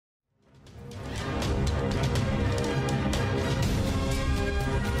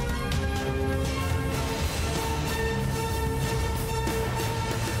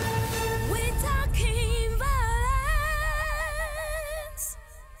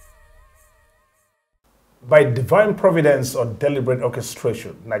By divine providence or deliberate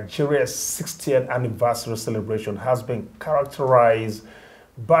orchestration, Nigeria's 60th anniversary celebration has been characterized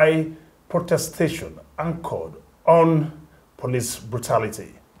by protestation anchored on police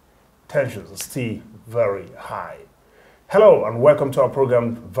brutality. Tensions are still very high. Hello and welcome to our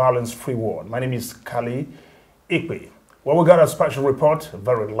program, Violence Free World. My name is Kali Ikpe. Well, we got a special report, a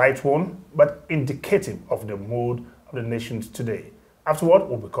very light one, but indicative of the mood of the nation today. Afterward,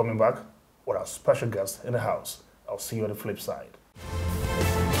 we'll be coming back with our special guest in the house. I'll see you on the flip side.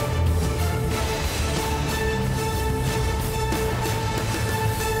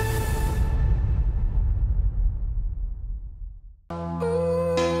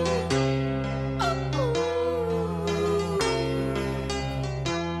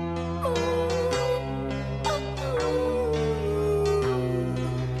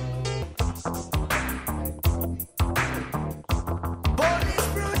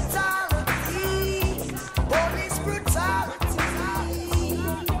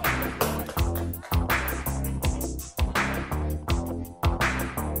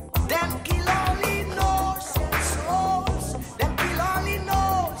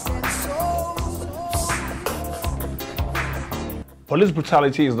 Police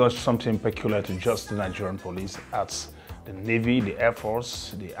brutality is not something peculiar to just the Nigerian police. As the Navy, the Air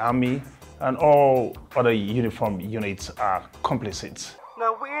Force, the Army, and all other uniform units are complicit.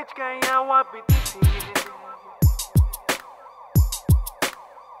 Now which can you be this?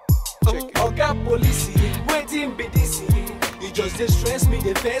 Oga police, waiting be this. You just distress me,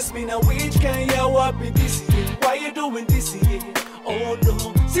 they face me. Now which can you be this? Why you doing this? Oh no,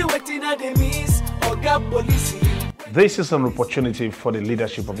 see waiting at the miss. Oga police. This is an opportunity for the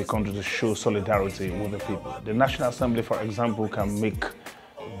leadership of the country to show solidarity with the people. The National Assembly, for example, can make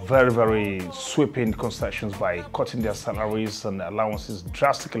very sweeping concessions by cutting their salaries and allowances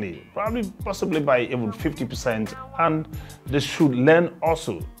drastically, possibly by even 50%, and they should learn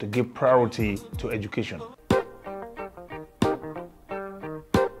also to give priority to education.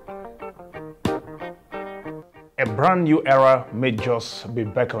 A brand new era may just be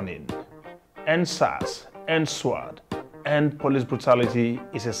beckoning. End SARS, end SWAT, end police brutality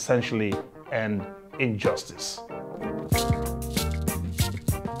is essentially an injustice.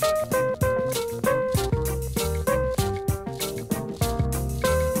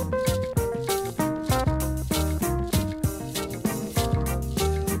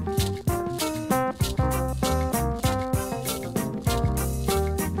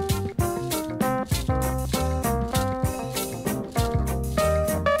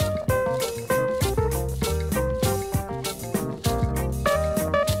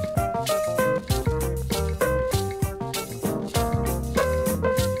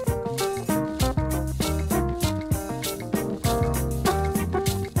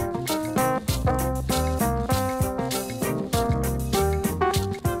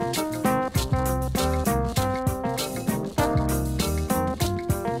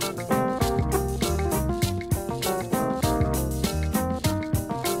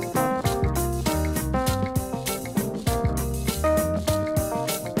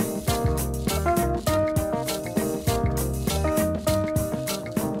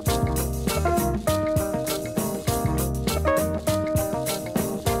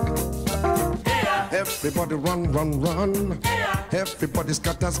 Everybody run. Everybody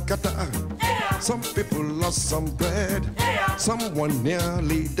scatter. Some people lost some bread. Someone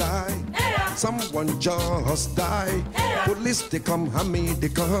nearly died. Someone just died. Police they come, Hammy they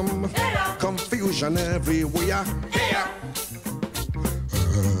come. Confusion everywhere.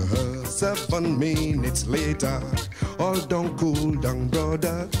 7 minutes later, all don't cool down,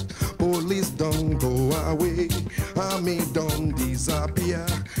 brother. Police don't go away. Army don't disappear.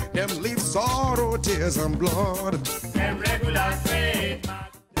 Them leave sorrow, tears and blood. Them regular trade.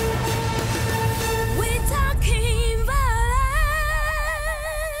 We're talking violence.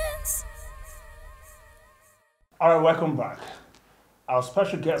 All right, welcome back. Our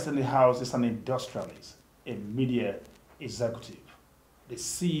special guest in the house is an industrialist, a media executive, the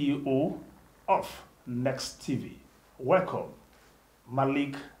CEO of Next TV. Welcome,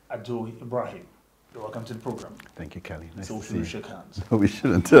 Malik Ado Ibrahim. Welcome to the program. Thank you, Kelly. Nice So to see we you. shake hands. No, we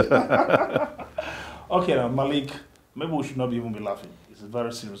shouldn't. Okay, now Malik, maybe we should not even be laughing. It's a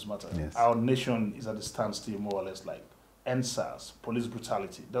very serious matter. Yes. Our nation is at a standstill, more or less, like end SARS, police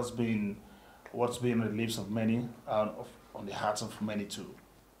brutality. That's been what's been on the lips of many, on the hearts of many too.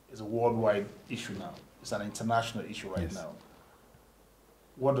 It's a worldwide issue now. It's an international issue right now.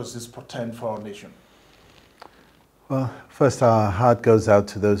 What does this portend for our nation? Well, first, our heart goes out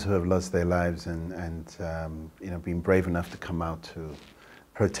to those who have lost their lives and been brave enough to come out to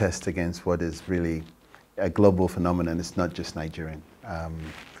protest against what is really a global phenomenon. It's not just Nigerian.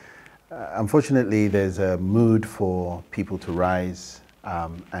 Unfortunately, there's a mood for people to rise,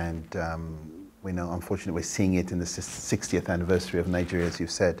 we know, unfortunately, we're seeing it in the 60th anniversary of Nigeria, as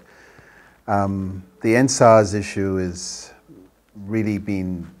you've said. The NSARS issue has really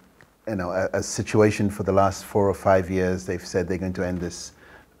been, a situation for the last 4 or 5 years. They've said they're going to end this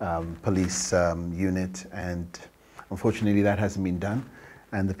police unit, and unfortunately, that hasn't been done,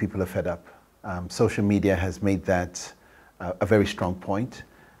 and the people are fed up. Social media has made that a very strong point.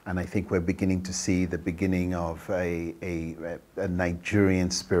 And I think we're beginning to see the beginning of a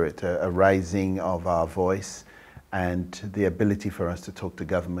Nigerian spirit, a rising of our voice and the ability for us to talk to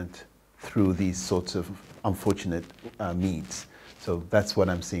government through these sorts of unfortunate means. So that's what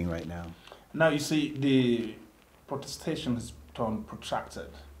I'm seeing right now. Now, you see, the protestation has turned protracted,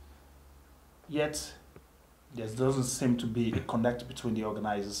 yet there doesn't seem to be a connect between the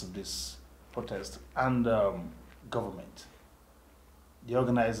organizers of this protest and government. The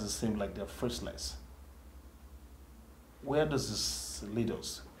organizers seem like they're faceless. Where does this lead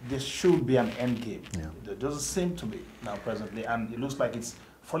us? There should be an end game. Yeah. There doesn't seem to be now presently, and it looks like it's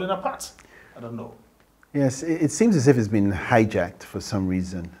falling apart. I don't know. Yes, it seems as if it's been hijacked for some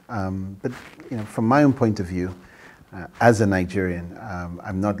reason. But from my own point of view, as a Nigerian,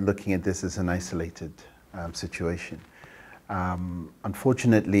 I'm not looking at this as an isolated situation.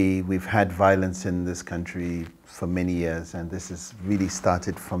 Unfortunately, we've had violence in this country for many years, and this has really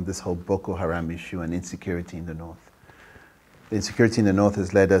started from this whole Boko Haram issue and insecurity in the north. The insecurity in the north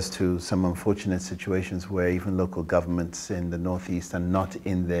has led us to some unfortunate situations where even local governments in the northeast are not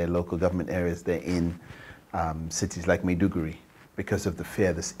in their local government areas. They're in cities like Maiduguri because of the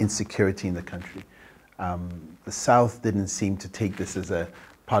fear, this insecurity in the country. The south didn't seem to take this as a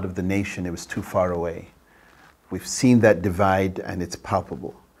part of the nation. It was too far away. We've seen that divide, and it's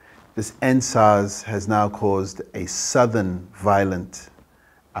palpable. This NSARS has now caused a southern violent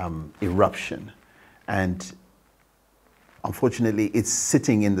eruption. And unfortunately, it's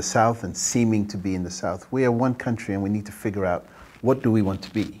sitting in the south and seeming to be in the south. We are one country, and we need to figure out what do we want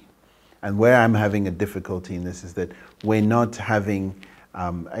to be. And where I'm having a difficulty in this is that we're not having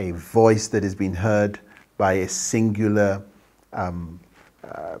a voice that is being heard by a singular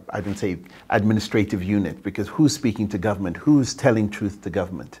I don't say administrative unit, because who's speaking to government? Who's telling truth to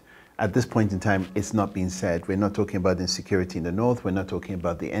government? At this point in time, it's not being said. We're not talking about insecurity in the north. We're not talking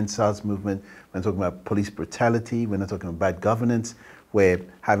about the NSARS movement. We're not talking about police brutality. We're not talking about bad governance. We're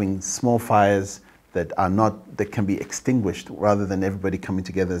having small fires that can be extinguished rather than everybody coming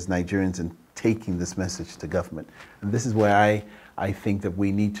together as Nigerians and taking this message to government. And this is where I think that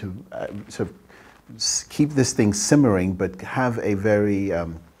we need to sort of keep this thing simmering, but have a very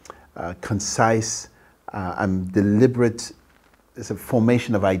concise and deliberate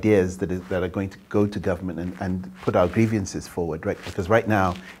formation of ideas that are going to go to government and put our grievances forward, right? Because right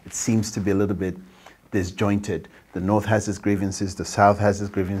now it seems to be a little bit disjointed. The north has its grievances, the south has its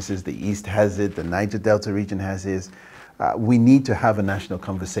grievances, the east has it, the Niger Delta region has his. We need to have a national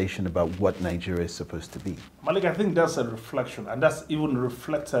conversation about what Nigeria is supposed to be. Malik, I think that's a reflection, and that's even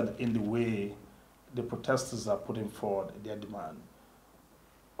reflected in the way the protesters are putting forward their demand.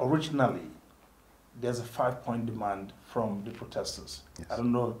 Originally, there's a 5-point demand from the protesters. Yes. I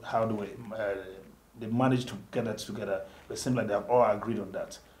don't know how they managed to get that together, but it seems like they have all agreed on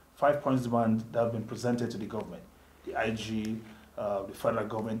that. 5 points demand that have been presented to the government. The IG, the federal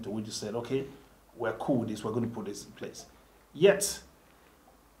government, which just said, okay, we're cool with this, we're going to put this in place. Yet,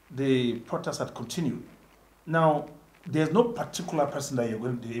 the protests had continued. Now, there's no particular person that you're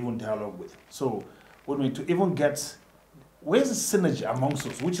going to even dialogue with. So, to even get, where's the synergy amongst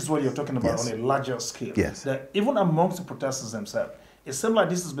us, which is what you're talking about. Yes. On a larger scale. Yes. That even amongst the protesters themselves, it seems like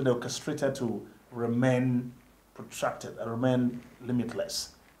this has been orchestrated to remain protracted and remain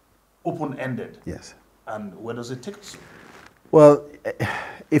limitless, open-ended. Yes. And where does it take us? Well,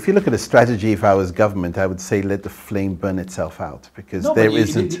 if you look at a strategy, if I was government, I would say let the flame burn itself out, because no, there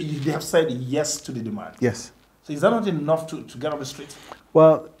isn't. They have said yes to the demand. Yes. So is that not enough to get on the street?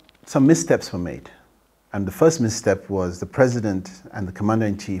 Well, some missteps were made. And the first misstep was the president and the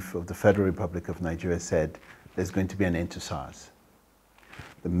commander-in-chief of the Federal Republic of Nigeria said there's going to be an end to SARS.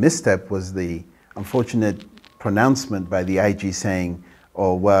 The misstep was the unfortunate pronouncement by the IG saying,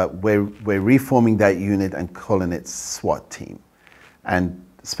 oh, well, we're reforming that unit and calling it SWAT team. And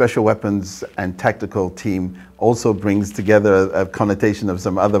special weapons and tactical team also brings together a connotation of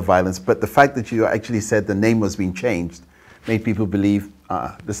some other violence. But the fact that you actually said the name was being changed made people believe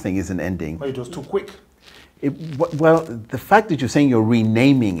this thing isn't ending. But it was too quick. Well, the fact that you're saying you're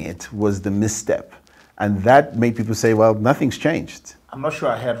renaming it was the misstep. And that made people say, well, nothing's changed. I'm not sure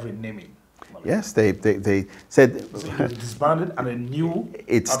I heard renaming. normally? Yes, they said So it was disbanded and a new...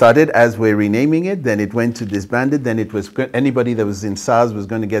 it started as we're renaming it, then it went to disbanded, then it was anybody that was in SARS was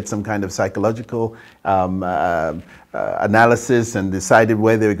going to get some kind of psychological analysis and decided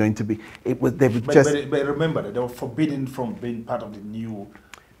where they were going to be. It was they were but remember that they were forbidden from being part of the new...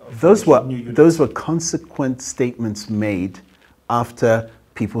 those were consequent statements made after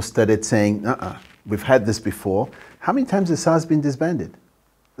people started saying, we've had this before. How many times has SARS been disbanded?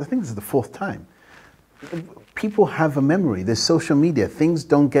 I think this is the 4th time. People have a memory. There's social media. Things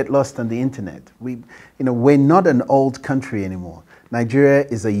don't get lost on the internet. We're not an old country anymore. Nigeria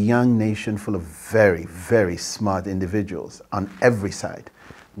is a young nation full of very, very smart individuals on every side.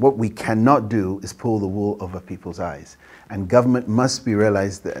 What we cannot do is pull the wool over people's eyes. And government must be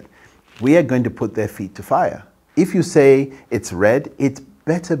realized that we are going to put their feet to fire. If you say it's red, it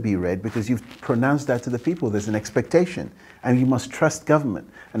better be red because you've pronounced that to the people. There's an expectation. And you must trust government.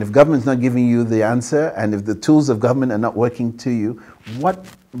 And if government's not giving you the answer, and if the tools of government are not working to you, what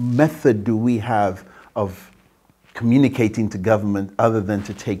method do we have of communicating to government other than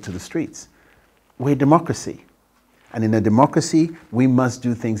to take to the streets? We're a democracy. And in a democracy, we must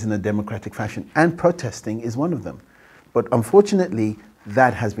do things in a democratic fashion. And protesting is one of them. But unfortunately,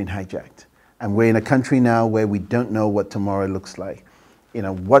 that has been hijacked. And we're in a country now where we don't know what tomorrow looks like.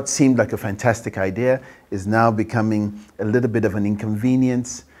 What seemed like a fantastic idea is now becoming a little bit of an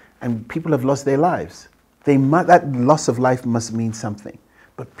inconvenience, and people have lost their lives. That loss of life must mean something.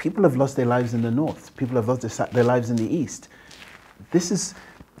 But people have lost their lives in the north. People have lost their lives in the east.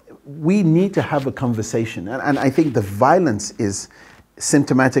 We need to have a conversation. And I think the violence is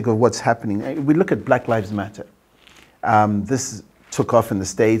symptomatic of what's happening. We look at Black Lives Matter. This took off in the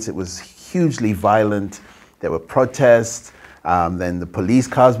States. It was hugely violent. There were protests. Then the police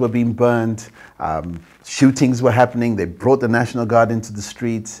cars were being burned. Shootings were happening. They brought the National Guard into the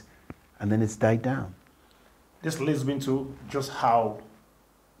streets. And then it's died down. This leads me to just how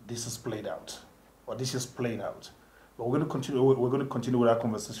this is played out, or this is playing out. But we're going to continue with our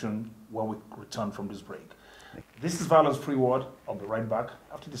conversation when we return from this break. This is Violence Free World. I'll be right back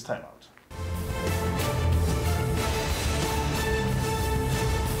after this time out.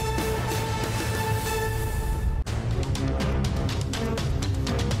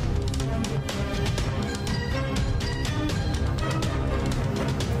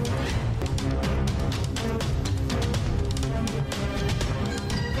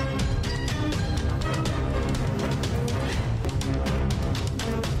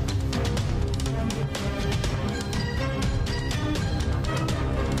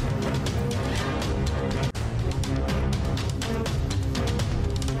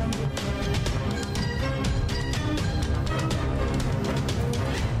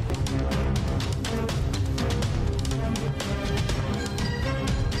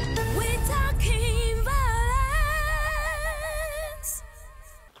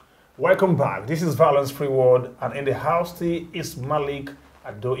 Welcome back. This is Violence Free World, and in the house today is Malik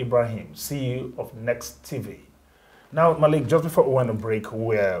Ado Ibrahim, CEO of Next TV. Now, Malik, just before we went on break,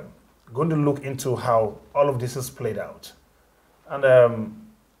 we're going to look into how all of this is played out. And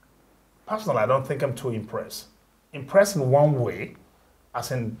personally, I don't think I'm too impressed. Impressed in one way,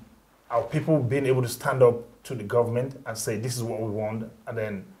 as in our people being able to stand up to the government and say, this is what we want, and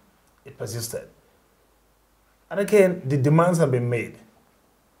then it persisted. And again, the demands have been made.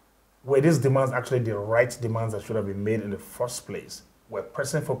 Were these demands actually the right demands that should have been made in the first place? We're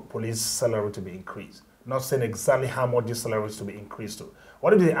pressing for police salary to be increased. Not saying exactly how much this salary is to be increased to.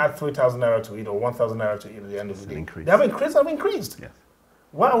 What if they add 3,000 naira to it or 1,000 naira to it at the end of the day? They have increased. Yes.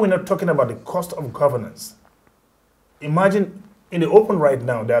 Why are we not talking about the cost of governance? Imagine in the open right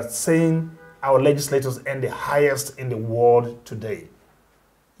now, they're saying our legislators earn the highest in the world today.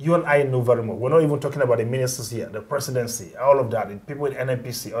 You and I know very much. We're not even talking about the ministers here, the presidency, all of that, the people in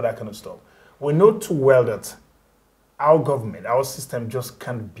NNPC, all that kind of stuff. We know too well that our government, our system just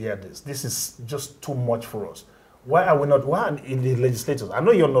can't bear this. This is just too much for us. Why are the legislators? I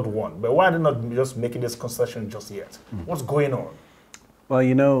know you're not one, but why are they not just making this concession just yet? What's going on? Well,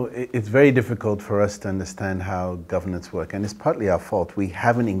 it's very difficult for us to understand how governance work, and it's partly our fault. We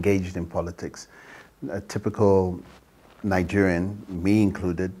haven't engaged in politics. A typical Nigerian, me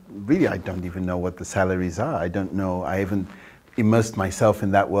included, really I don't even know what the salaries are. I don't know. I haven't immersed myself in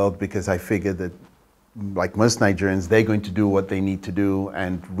that world because I figured that, like most Nigerians, they're going to do what they need to do,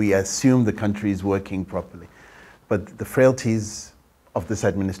 and we assume the country is working properly. But the frailties of this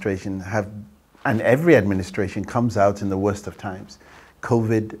administration and every administration comes out in the worst of times.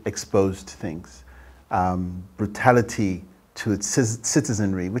 COVID exposed things. Brutality to its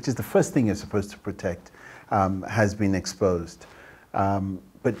citizenry, which is the first thing you're supposed to protect, has been exposed.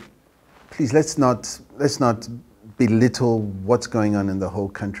 But please let's not belittle what's going on in the whole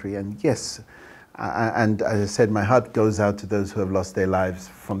country. And yes, and as I said, my heart goes out to those who have lost their lives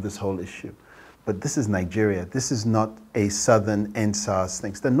from this whole issue. But this is Nigeria. This is not a southern NSAS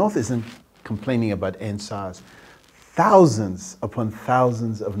thing. The North isn't complaining about NSAS. Thousands upon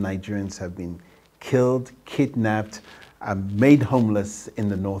thousands of Nigerians have been killed, kidnapped, made homeless in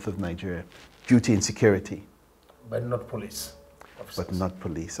the north of Nigeria due to insecurity. But not police officers. But not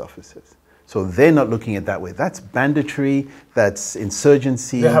police officers. So they're not looking at that way. That's banditry, that's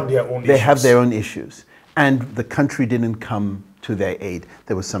insurgency. They have their own issues. They have their own issues. And the country didn't come to their aid.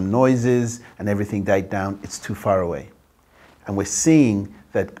 There were some noises and everything died down. It's too far away. And we're seeing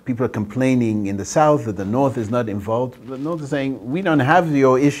that people are complaining in the south that the north is not involved. The north is saying, we don't have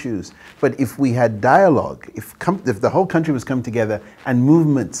your issues. But if we had dialogue, if the whole country was coming together and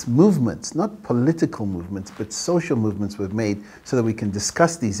movements, not political movements, but social movements were made so that we can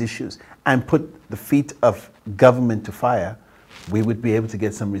discuss these issues and put the feet of government to fire, we would be able to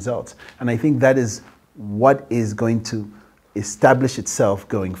get some results. And I think that is what is going to establish itself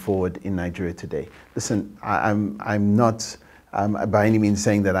going forward in Nigeria today. Listen, I'm not by any means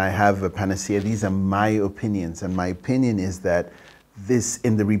saying that I have a panacea. These are my opinions, and my opinion is that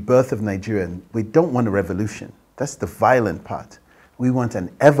in the rebirth of Nigeria, we don't want a revolution. That's the violent part. We want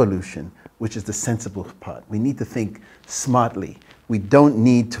an evolution, which is the sensible part. We need to think smartly. We don't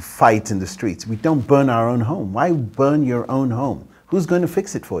need to fight in the streets. We don't burn our own home. Why burn your own home? Who's going to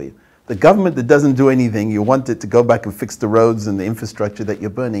fix it for you? The government that doesn't do anything, you want it to go back and fix the roads and the infrastructure that you're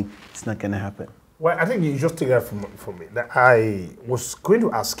burning, it's not going to happen. Well, I think you just take that from me. That I was going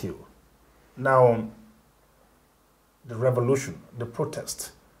to ask you, now, the revolution, the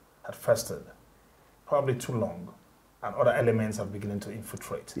protest had festered probably too long, and other elements are beginning to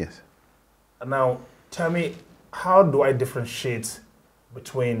infiltrate. Yes. And now, tell me, how do I differentiate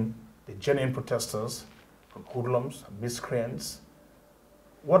between the genuine protesters from hoodlums, miscreants?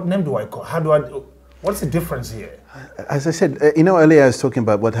 What name do I call? What's the difference here? As I said, earlier I was talking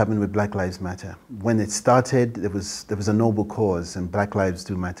about what happened with Black Lives Matter. When it started, there was a noble cause, and Black lives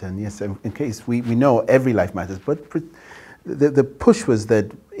do matter. And yes, in case we know every life matters, but the push was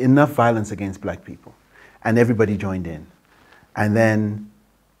that enough violence against Black people, and everybody joined in. And then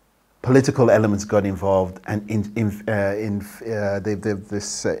political elements got involved, and this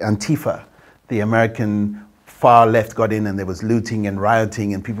Antifa, the American far left, got in, and there was looting and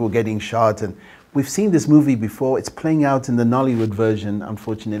rioting, and people were getting shot. And we've seen this movie before. It's playing out in the Nollywood version.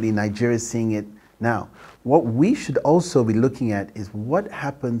 Unfortunately, Nigeria is seeing it now. What we should also be looking at is what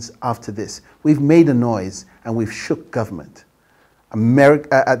happens after this. We've made a noise and we've shook government.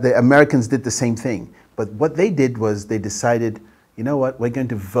 The Americans did the same thing. But what they did was they decided, you know what, we're going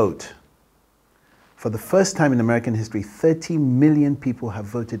to vote. For the first time in American history, 30 million people have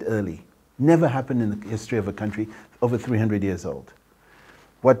voted early. Never happened in the history of a country over 300 years old.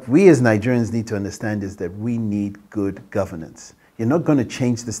 What we as Nigerians need to understand is that we need good governance. You're not going to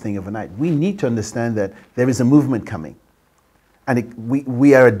change this thing overnight. We need to understand that there is a movement coming. And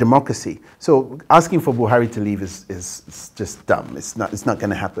we are a democracy. So asking for Buhari to leave is just dumb. It's not going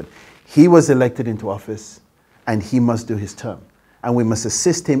to happen. He was elected into office, and he must do his term. And we must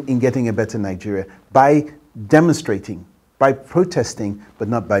assist him in getting a better Nigeria by demonstrating, by protesting, but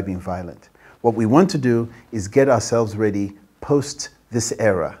not by being violent. What we want to do is get ourselves ready post this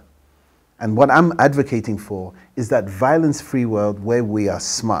era. And what I'm advocating for is that violence-free world where we are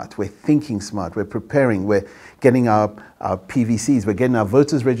smart, we're thinking smart, we're preparing, we're getting our PVCs, we're getting our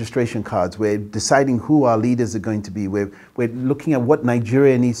voters' registration cards, we're deciding who our leaders are going to be, we're looking at what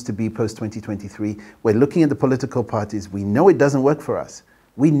Nigeria needs to be post-2023, we're looking at the political parties. We know it doesn't work for us.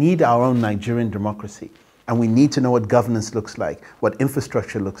 We need our own Nigerian democracy. And we need to know what governance looks like, what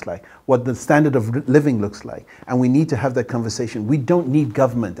infrastructure looks like, what the standard of living looks like. And we need to have that conversation. We don't need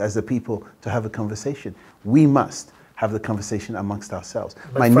government as a people to have a conversation. We must have the conversation amongst ourselves.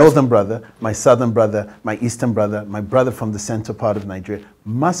 But my northern brother, my southern brother, my eastern brother, my brother from the central part of Nigeria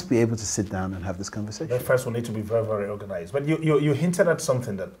must be able to sit down and have this conversation. But first we need to be very, very organized. But you hinted at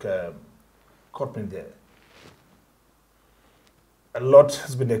something that caught me there. A lot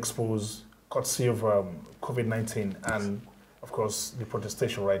has been exposed courtesy of COVID-19 and, of course, the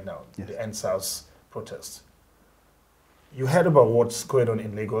protestation right now, yes. The NSAS protest. You heard about what's going on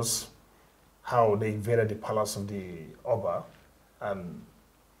in Lagos, how they invaded the palace of the Oba, and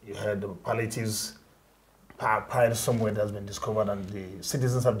you heard the palliatives piled somewhere that's been discovered, and the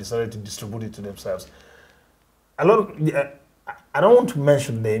citizens have decided to distribute it to themselves. I don't want to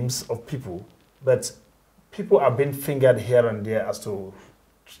mention names of people, but people are being fingered here and there as to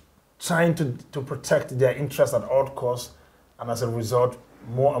trying to protect their interests at all costs, and as a result,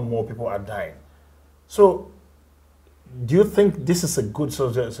 more and more people are dying. So, do you think this is a good,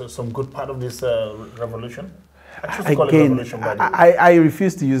 some good part of this revolution? I choose to call it Again, revolution, by the way. I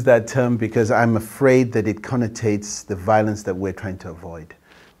refuse to use that term because I'm afraid that it connotates the violence that we're trying to avoid.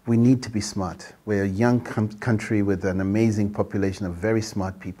 We need to be smart. We're a young country with an amazing population of very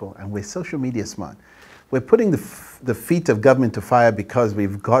smart people, and we're social media smart. We're putting the feet of government to fire because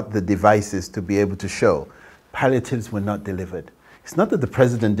we've got the devices to be able to show palliatives were not delivered. It's not that the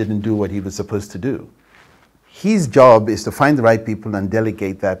president didn't do what he was supposed to do. His job is to find the right people and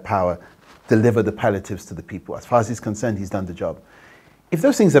delegate that power, deliver the palliatives to the people. As far as he's concerned, he's done the job. If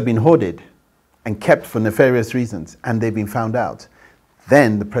those things have been hoarded and kept for nefarious reasons and they've been found out,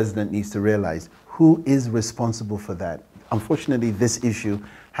 then the president needs to realize who is responsible for that. Unfortunately, this issue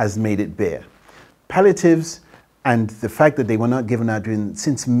has made it bare. Palliatives and the fact that they were not given out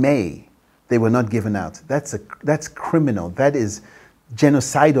since May, they were not given out. That's criminal. That is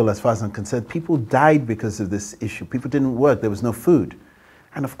genocidal as far as I'm concerned. People died because of this issue. People didn't work. There was no food.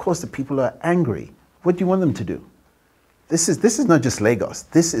 And of course, the people are angry. What do you want them to do? This is not just Lagos.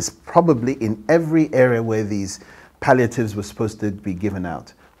 This is probably in every area where these palliatives were supposed to be given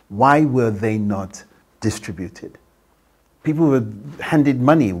out. Why were they not distributed? People were handed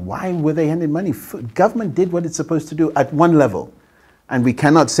money. Why were they handed money? Government did what it's supposed to do at one level. And we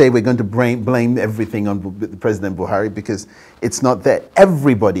cannot say we're going to blame everything on President Buhari because it's not there.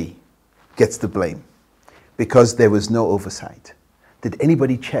 Everybody gets the blame because there was no oversight. Did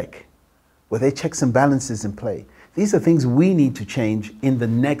anybody check? Were there checks and balances in play? These are things we need to change in the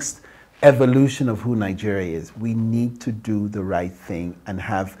next evolution of who Nigeria is. We need to do the right thing and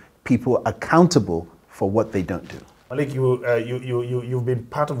have people accountable for what they don't do. Malik, you've been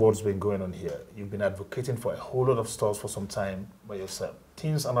part of what's been going on here. You've been advocating for a whole lot of stores for some time by yourself.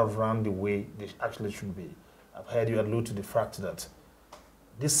 Things are not run the way they actually should be. I've heard you allude to the fact that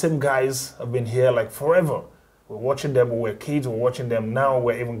these same guys have been here like forever. We're watching them, we were kids, we're watching them now,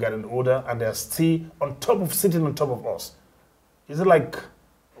 we're even getting older, and they're still sitting on top of us. Is it like,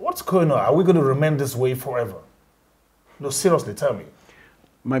 what's going on? Are we going to remain this way forever? No, seriously, tell me.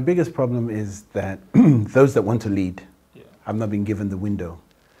 My biggest problem is that those that want to lead have not been given the window,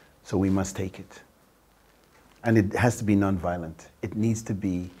 so we must take it. And it has to be nonviolent. It needs to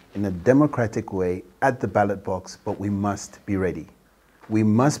be in a democratic way at the ballot box, but we must be ready. We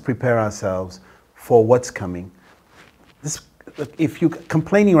must prepare ourselves for what's coming. If you're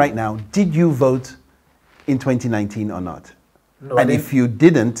complaining right now, did you vote in 2019 or not? No, and if you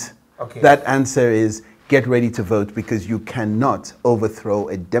didn't, okay, that answer is get ready to vote because you cannot overthrow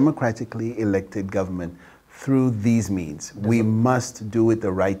a democratically elected government through these means. We must do it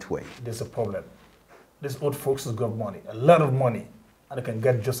the right way. There's a problem. These old folks have got money, a lot of money, and they can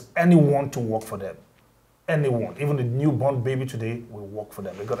get just anyone to work for them. Anyone, even the newborn baby today will work for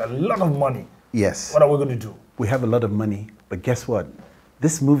them. They got a lot of money. Yes. What are we going to do? We have a lot of money, but guess what?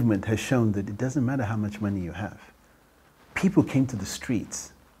 This movement has shown that it doesn't matter how much money you have. People came to the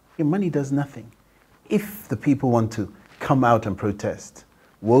streets. Your money does nothing. If the people want to come out and protest,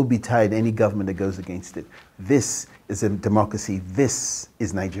 woe betide any government that goes against it. This is a democracy. This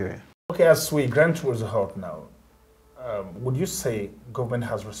is Nigeria. Okay, as we grant towards the heart now, would you say government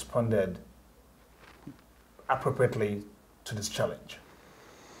has responded appropriately to this challenge?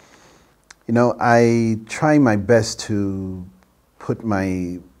 You know, I try my best to put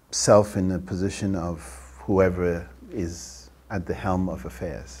myself in the position of whoever is at the helm of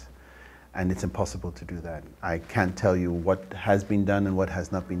affairs. And it's impossible to do that. I can't tell you what has been done and what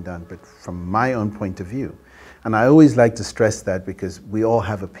has not been done, but from my own point of view, and I always like to stress that because we all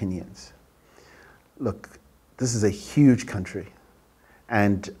have opinions. Look, this is a huge country,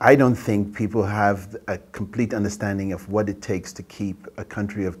 and I don't think people have a complete understanding of what it takes to keep a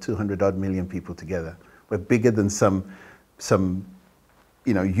country of 200-odd million people together. We're bigger than some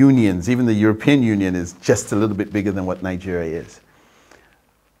unions. Even the European Union is just a little bit bigger than what Nigeria is.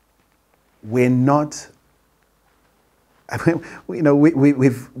 We're not,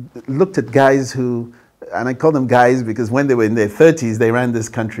 we've looked at guys who, and I call them guys because when they were in their 30s, they ran this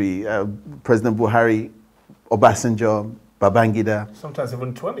country. President Buhari, Obasanjo, Babangida. Sometimes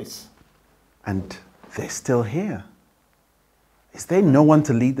even 20s. And they're still here. Is there no one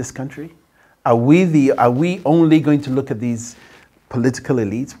to lead this country? Are we only going to look at these political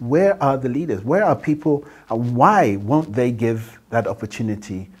elites? Where are the leaders? Where are people? And why won't they give that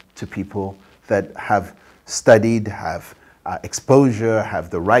opportunity to people that have studied, have exposure, have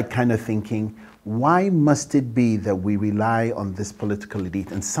the right kind of thinking? Why must it be that we rely on this political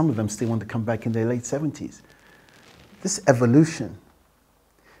elite and some of them still want to come back in their late 70s? This evolution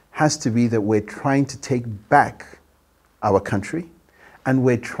has to be that we're trying to take back our country, and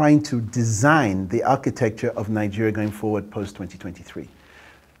we're trying to design the architecture of Nigeria going forward post-2023.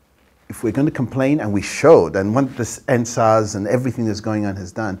 If we're going to complain, and we showed, and what this NSAS and everything that's going on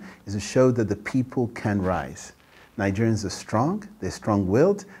has done, is to show that the people can rise. Nigerians are strong, they're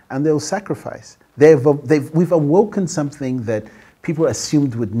strong-willed, and they'll sacrifice. We've awoken something that people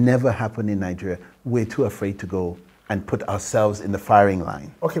assumed would never happen in Nigeria. We're too afraid to go and put ourselves in the firing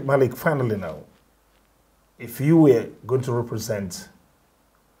line. Okay, Malik, finally now, if you were going to represent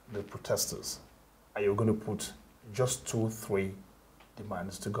the protesters, are you going to put just 2, 3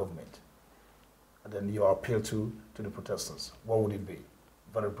 demands to government, and then your appeal to the protesters, what would it be?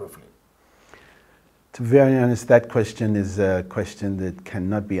 Very briefly. To be very honest, that question is a question that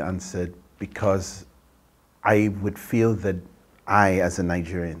cannot be answered, because I would feel that I, as a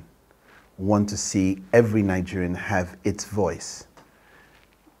Nigerian, want to see every Nigerian have its voice.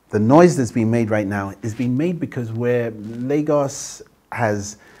 The noise that's being made right now is being made because where Lagos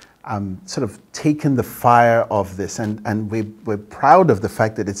has sort of taken the fire of this, and we're proud of the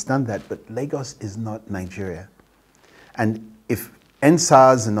fact that it's done that, but Lagos is not Nigeria. And if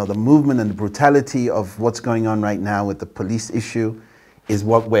NSAS and the movement and the brutality of what's going on right now with the police issue is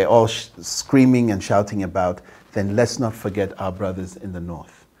what we're all screaming and shouting about, then let's not forget our brothers in the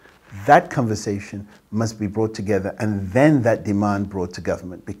north. That conversation must be brought together, and then that demand brought to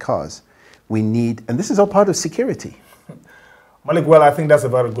government, because we need, and this is all part of security. Malik, well, I think that's a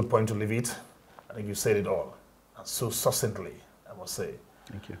very good point to leave it. I think you said it all, and so succinctly, I must say.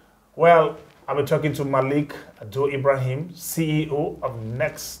 Thank you. Well, I've been talking to Malik Ado Ibrahim, CEO of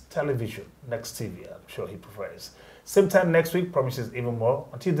Next Television, Next TV, I'm sure he prefers. Same time next week promises even more.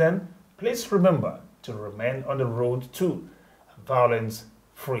 Until then, please remember to remain on the road to a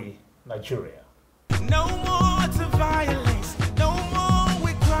violence-free Nigeria. No more to violence.